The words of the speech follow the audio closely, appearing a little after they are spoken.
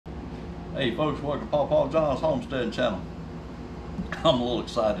Hey folks, welcome to Paw John's Homesteading channel. I'm a little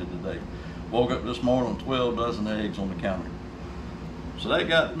excited today. Woke up this morning with 12 dozen eggs on the counter. So that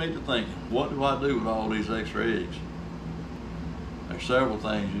got me to thinking, what do I do with all these extra eggs? There's several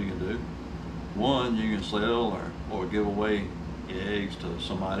things you can do. One, you can sell or give away your eggs to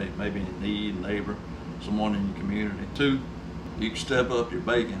somebody maybe in need, a neighbor, someone in your community. Two, you can step up your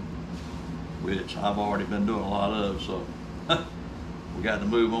bacon, which I've already been doing a lot of, so we got to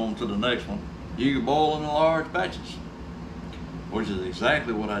move on to the next one. You can boil them in large batches, which is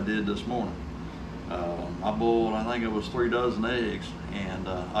exactly what I did this morning. I boiled, I think it was 3 dozen eggs, and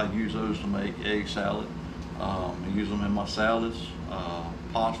I use those to make egg salad. I use them in my salads,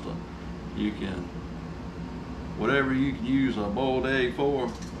 pasta. You can, whatever you can use a boiled egg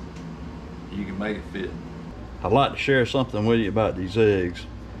for, you can make it fit. I'd like to share something with you about these eggs,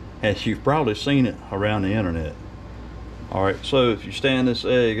 as you've probably seen it around the internet. All right, so if you stand this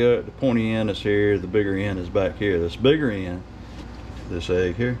egg up, the pointy end is here, the bigger end is back here. This bigger end, this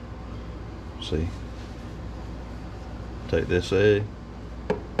egg here, see, take this egg,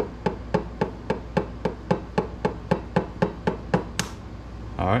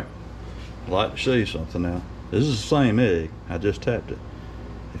 all right, I'd like to show you something now. This is the same egg, I just tapped it.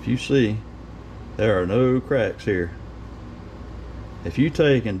 If you see, there are no cracks here. If you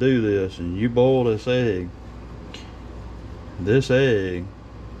take and do this and you boil this egg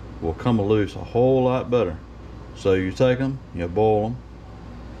will come loose a whole lot better. So you take them, you boil them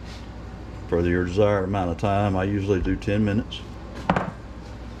for your desired amount of time. I usually do 10 minutes.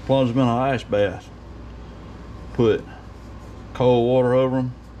 Plunge them in an ice bath. Put cold water over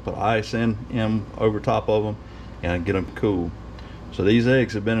them, put ice in over top of them, and get them cool. So these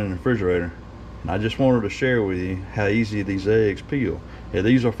eggs have been in the refrigerator, and I just wanted to share with you how easy these eggs peel. Yeah,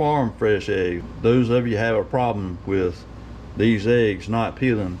 these are farm fresh eggs. Those of you have a problem with these eggs not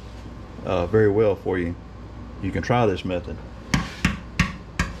peeling very well for you, you can try this method.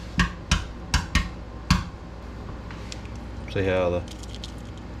 See how the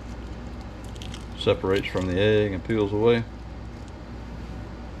separates from the egg and peels away.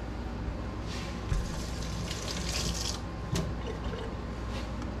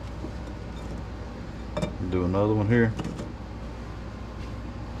 Do another one here.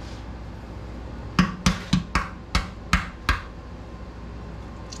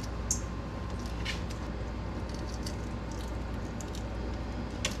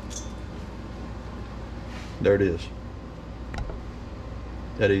 There it is.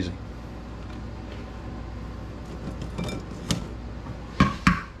 That easy.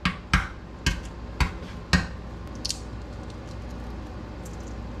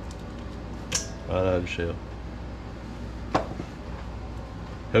 Right out of the shell.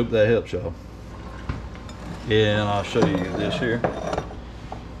 Hope that helps y'all. Yeah, and I'll show you this here.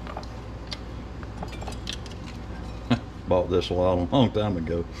 Bought this a long time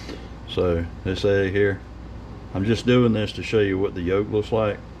ago. So this egg here, I'm just doing this to show you what the yolk looks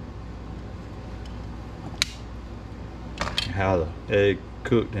like, how the egg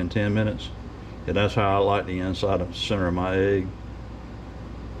cooked in 10 minutes. And that's how I like the inside of the center of my egg.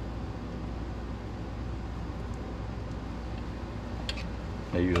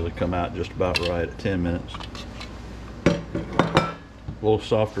 They usually come out just about right at 10 minutes. A little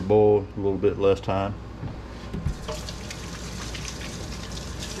softer boiled, a little bit less time.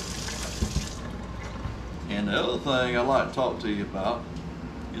 And the other thing I'd like to talk to you about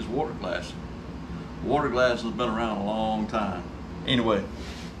is water glass. Water glass has been around a long time. Anyway,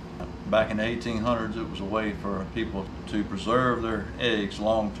 back in the 1800s, it was a way for people to preserve their eggs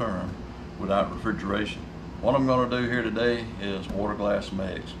long term without refrigeration. What I'm going to do here today is water glass some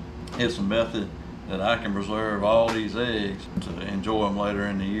eggs. It's a method that I can preserve all these eggs to enjoy them later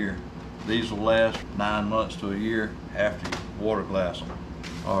in the year. These will last 9 months to a year after you water glass them.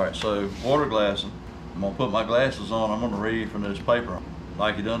 All right, so water glassing. I'm going to put my glasses on. I'm going to read from this paper. I'd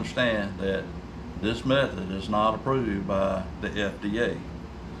like you to understand that this method is not approved by the FDA.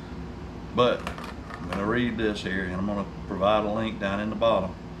 But I'm going to read this here, and I'm going to provide a link down in the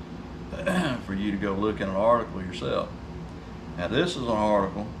bottom for you to go look at an article yourself. Now this is an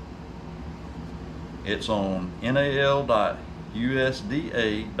article. It's on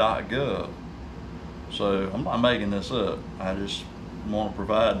nal.usda.gov. So I'm not making this up. I just want to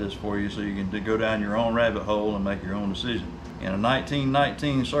provide this for you so you can go down your own rabbit hole and make your own decision. In a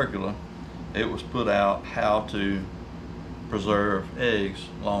 1919 circular, it was put out how to preserve eggs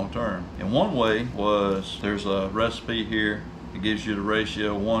long term. And one way was, there's a recipe here. It gives you the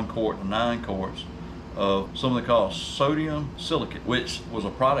ratio 1 quart to 9 quarts of something called sodium silicate, which was a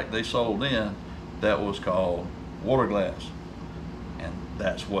product they sold in that was called water glass. And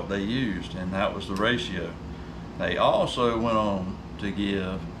that's what they used, and that was the ratio. They also went on to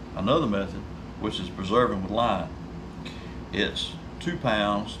give another method, which is preserving with lime. It's 2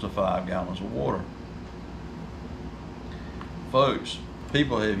 pounds to 5 gallons of water. Folks,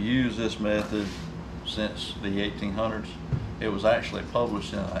 people have used this method since the 1800s. It was actually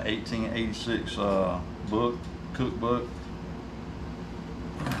published in an 1886 cookbook.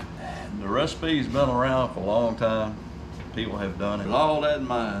 The recipe's been around for a long time. People have done it. With all that in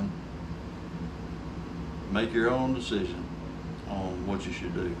mind, make your own decision on what you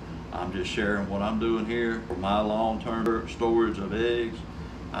should do. I'm just sharing what I'm doing here for my long-term storage of eggs.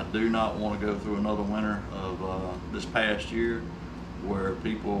 I do not want to go through another winter of this past year where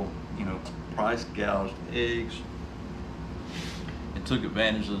people, price gouged eggs and took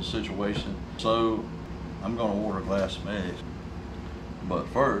advantage of the situation. So I'm going to order a glass of eggs. But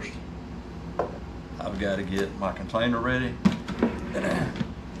first, I've got to get my container ready.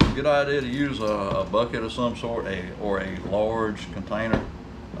 Good idea to use a bucket of some sort, or a large container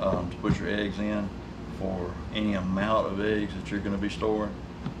to put your eggs in for any amount of eggs that you're going to be storing.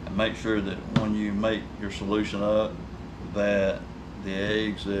 And make sure that when you make your solution up, that the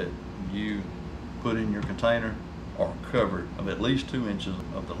eggs that you put in your container are covered of at least 2 inches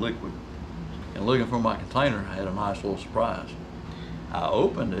of the liquid. And looking for my container, I had a nice little surprise. I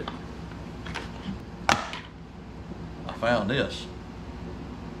opened it. I found this.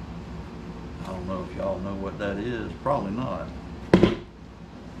 I don't know if y'all know what that is. Probably not.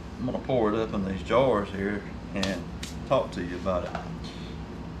 I'm gonna pour it up in these jars here and talk to you about it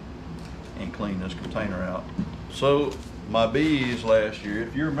and clean this container out. So my bees last year,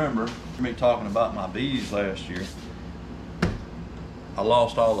 if you remember me talking about my bees last year, I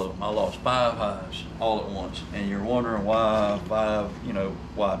lost all of them. I lost 5 hives all at once. And you're wondering why 5,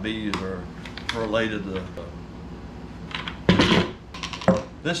 why bees are related to.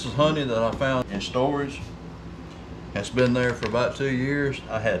 This is honey that I found in storage. It's been there for about 2 years.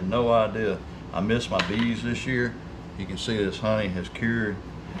 I had no idea. I missed my bees this year. You can see this honey has cured.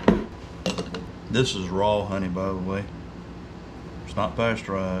 This is raw honey, by the way. It's not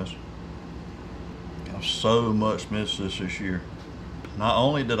pasteurized. I so much missed this year. Not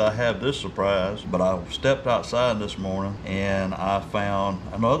only did I have this surprise, but I stepped outside this morning and I found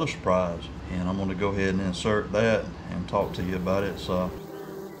another surprise. And I'm gonna go ahead and insert that and talk to you about it. So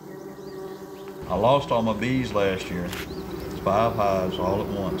I lost all my bees last year. It's 5 hives all at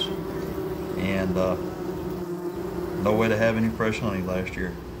once. And no way to have any fresh honey last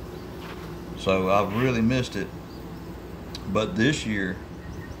year. So I've really missed it. But this year,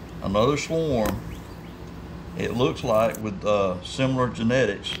 another swarm, it looks like with similar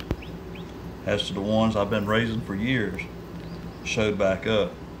genetics as to the ones I've been raising for years, showed back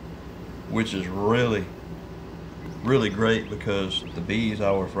up, which is really great because the bees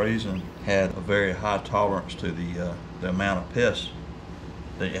I was raising had a very high tolerance to the amount of pests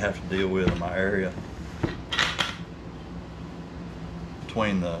that you have to deal with in my area.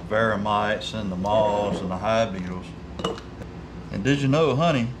 Between the varromites and the moths and the hive beetles. And did you know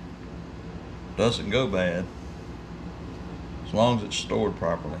honey doesn't go bad as long as it's stored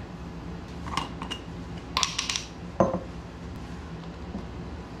properly?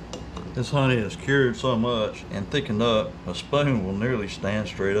 This honey is cured so much and thickened up, a spoon will nearly stand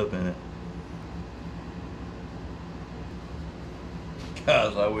straight up in it.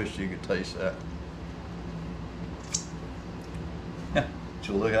 Guys, I wish you could taste that.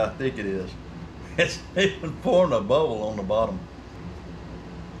 So look how thick it is. It's even pouring a bubble on the bottom.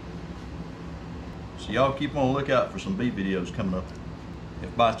 So y'all keep on the lookout for some bee videos coming up.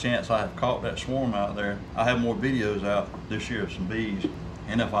 If by chance I have caught that swarm out there, I have more videos out this year of some bees.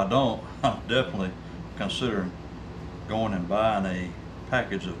 And if I don't, I'm definitely considering going and buying a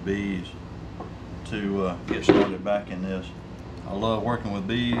package of bees to get started back in this. I love working with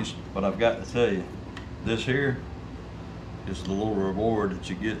bees, but I've got to tell you, this here is the little reward that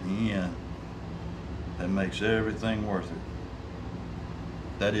you get in the end that makes everything worth it.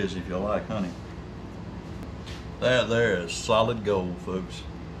 That is, if you like honey. That there is solid gold, folks.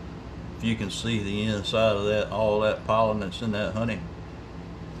 If you can see the inside of that, all that pollen that's in that honey,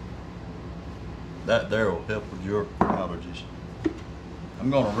 that there will help with your allergies. I'm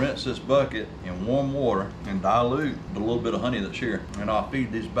going to rinse this bucket in warm water and dilute the little bit of honey that's here, and I'll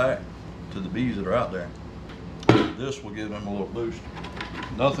feed these back to the bees that are out there. This will give them a little boost.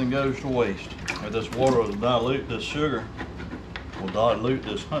 Nothing goes to waste. With this water will dilute this sugar, will dilute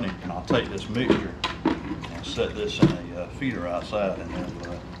this honey, and I'll take this mixture and set this in a feeder outside,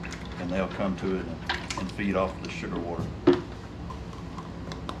 and they'll come to it and feed off the sugar water.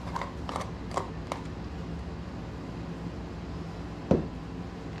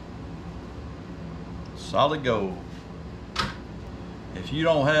 Solid gold. If you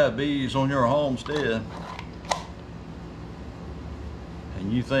don't have bees on your homestead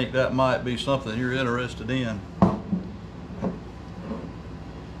and you think that might be something you're interested in,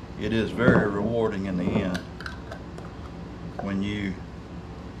 it is very rewarding in the end when you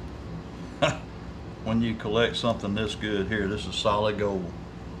when you collect something this good. Here, this is solid gold.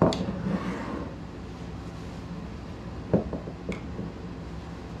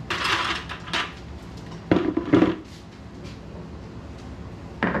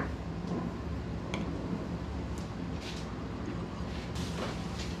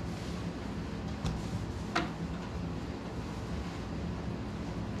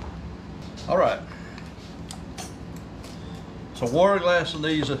 All right, so water glassing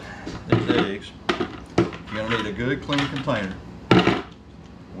these eggs, you're gonna need a good clean container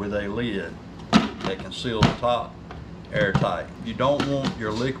with a lid that can seal the top airtight. You don't want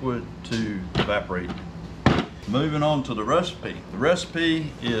your liquid to evaporate. Moving on to the recipe. The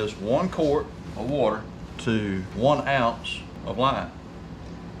recipe is 1 quart of water to 1 ounce of lime.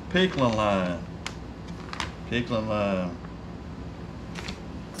 Pickling lime. Pickling lime.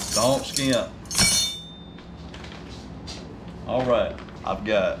 Don't skimp. All right, I've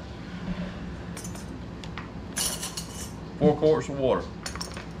got 4 quarts of water.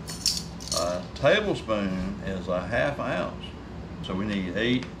 A tablespoon is a 1/2 ounce. So we need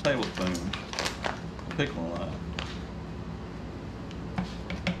 8 tablespoons of pickling lime.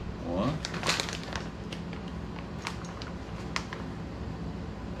 1,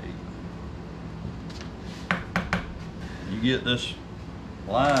 8. You get this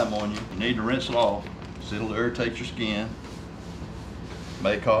lime on you, you need to rinse it off, so it'll irritate your skin,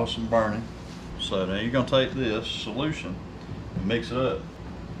 may cause some burning. So now you're going to take this solution and mix it up.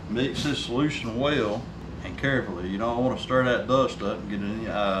 Mix this solution well and carefully. You don't want to stir that dust up and get it in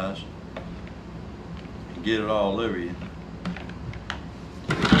your eyes and get it all over you.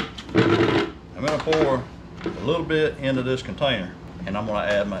 I'm going to pour a little bit into this container and I'm going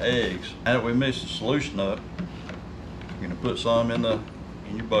to add my eggs. Now that we mix the solution up, you're going to put some in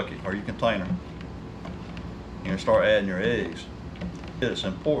your bucket or your container. You're going to start adding your eggs. It's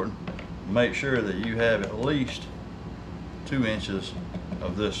important to make sure that you have at least 2 inches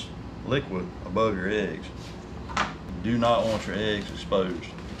of this liquid above your eggs. You do not want your eggs exposed.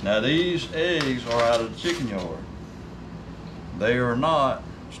 Now these eggs are out of the chicken yard. They are not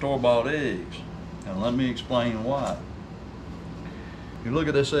store-bought eggs. And let me explain why. You look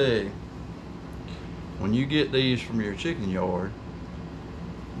at this egg. When you get these from your chicken yard,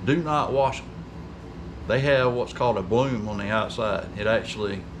 do not wash them. They have what's called a bloom on the outside. It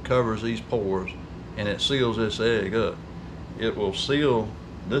actually covers these pores and it seals this egg up. It will seal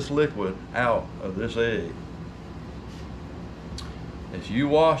this liquid out of this egg. If you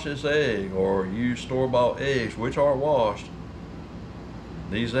wash this egg or use store-bought eggs which are washed,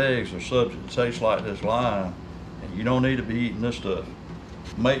 these eggs are subject to taste like this lime, and you don't need to be eating this stuff.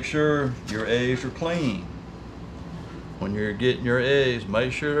 Make sure your eggs are clean. When you're getting your eggs,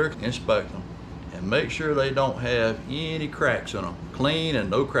 make sure inspect them and make sure they don't have any cracks in them. Clean and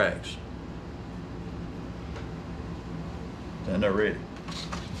no cracks. Then they're ready.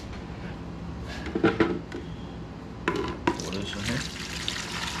 Pour this in here.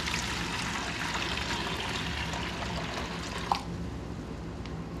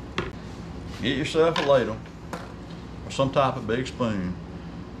 Get yourself a ladle or some type of big spoon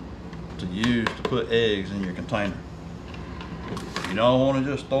to use to put eggs in your container. You don't want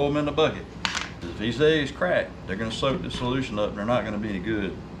to just throw them in the bucket. If these eggs crack, they're going to soak the solution up and they're not going to be any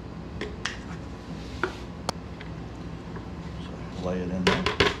good. So lay it in there.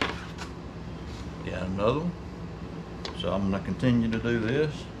 Got another one. So I'm going to continue to do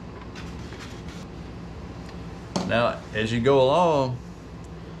this. Now, as you go along,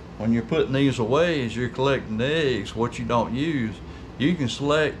 when you're putting these away, as you're collecting the eggs, what you don't use, you can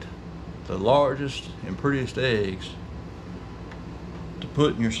select the largest and prettiest eggs to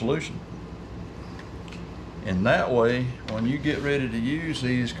put in your solution. And that way, when you get ready to use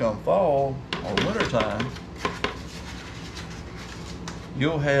these come fall or winter time,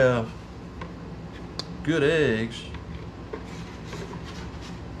 you'll have good eggs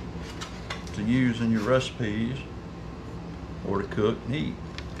to use in your recipes or to cook and eat.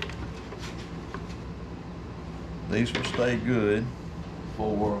 These will stay good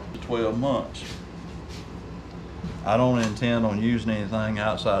for 12 months. I don't intend on using anything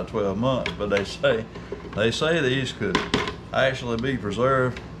outside of 12 months, but they say these could actually be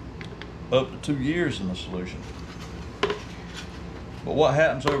preserved up to 2 years in the solution. But what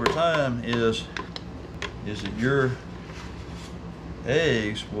happens over time is that your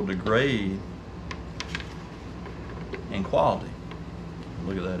eggs will degrade in quality.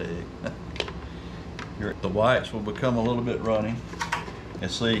 Look at that egg. The whites will become a little bit runny. And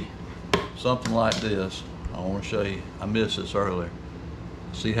see, something like this, I want to show you. I missed this earlier.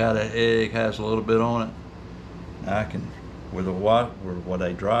 See how that egg has a little bit on it? Now I can, with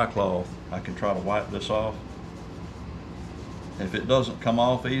a dry cloth, I can try to wipe this off. If it doesn't come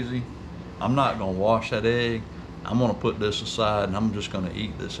off easy, I'm not going to wash that egg. I'm going to put this aside and I'm just going to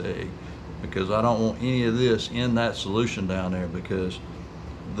eat this egg, because I don't want any of this in that solution down there, because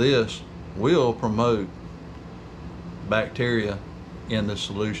this will promote bacteria in this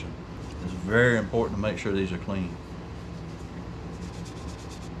solution. It's very important to make sure these are clean.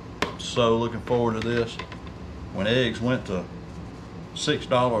 So looking forward to this. When eggs went to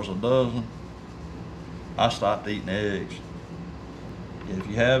 $6 a dozen, I stopped eating eggs. If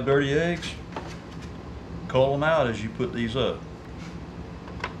you have dirty eggs, cull them out as you put these up.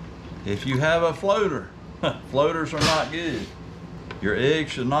 If you have a floater, floaters are not good. Your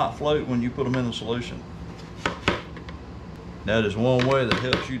eggs should not float when you put them in the solution. That is one way that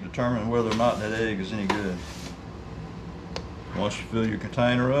helps you determine whether or not that egg is any good. Once you fill your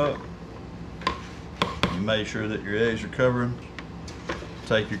container up, you make sure that your eggs are covered.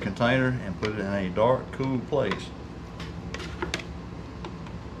 Take your container and put it in a dark, cool place.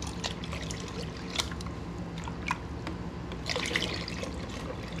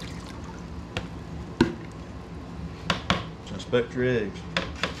 Inspect your eggs.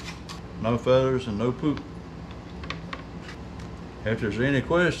 No feathers and no poop. If there's any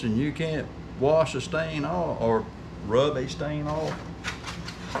question, you can't wash a stain off or rub a stain off,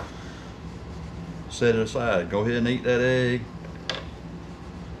 set it aside. Go ahead and eat that egg.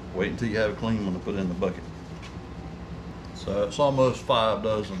 Wait until you have a clean one to put in the bucket. So it's almost 5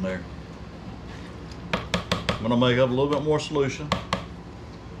 dozen there. I'm gonna make up a little bit more solution.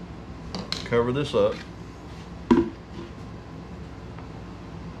 Cover this up.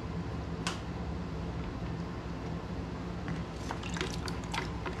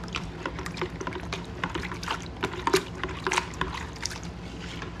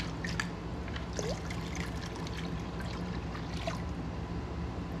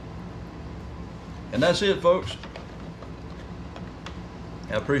 And that's it, folks.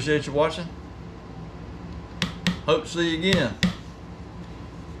 I appreciate you watching. Hope to see you again.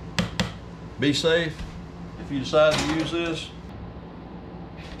 Be safe if you decide to use this.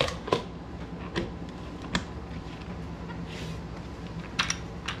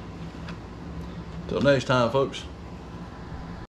 Till next time, folks.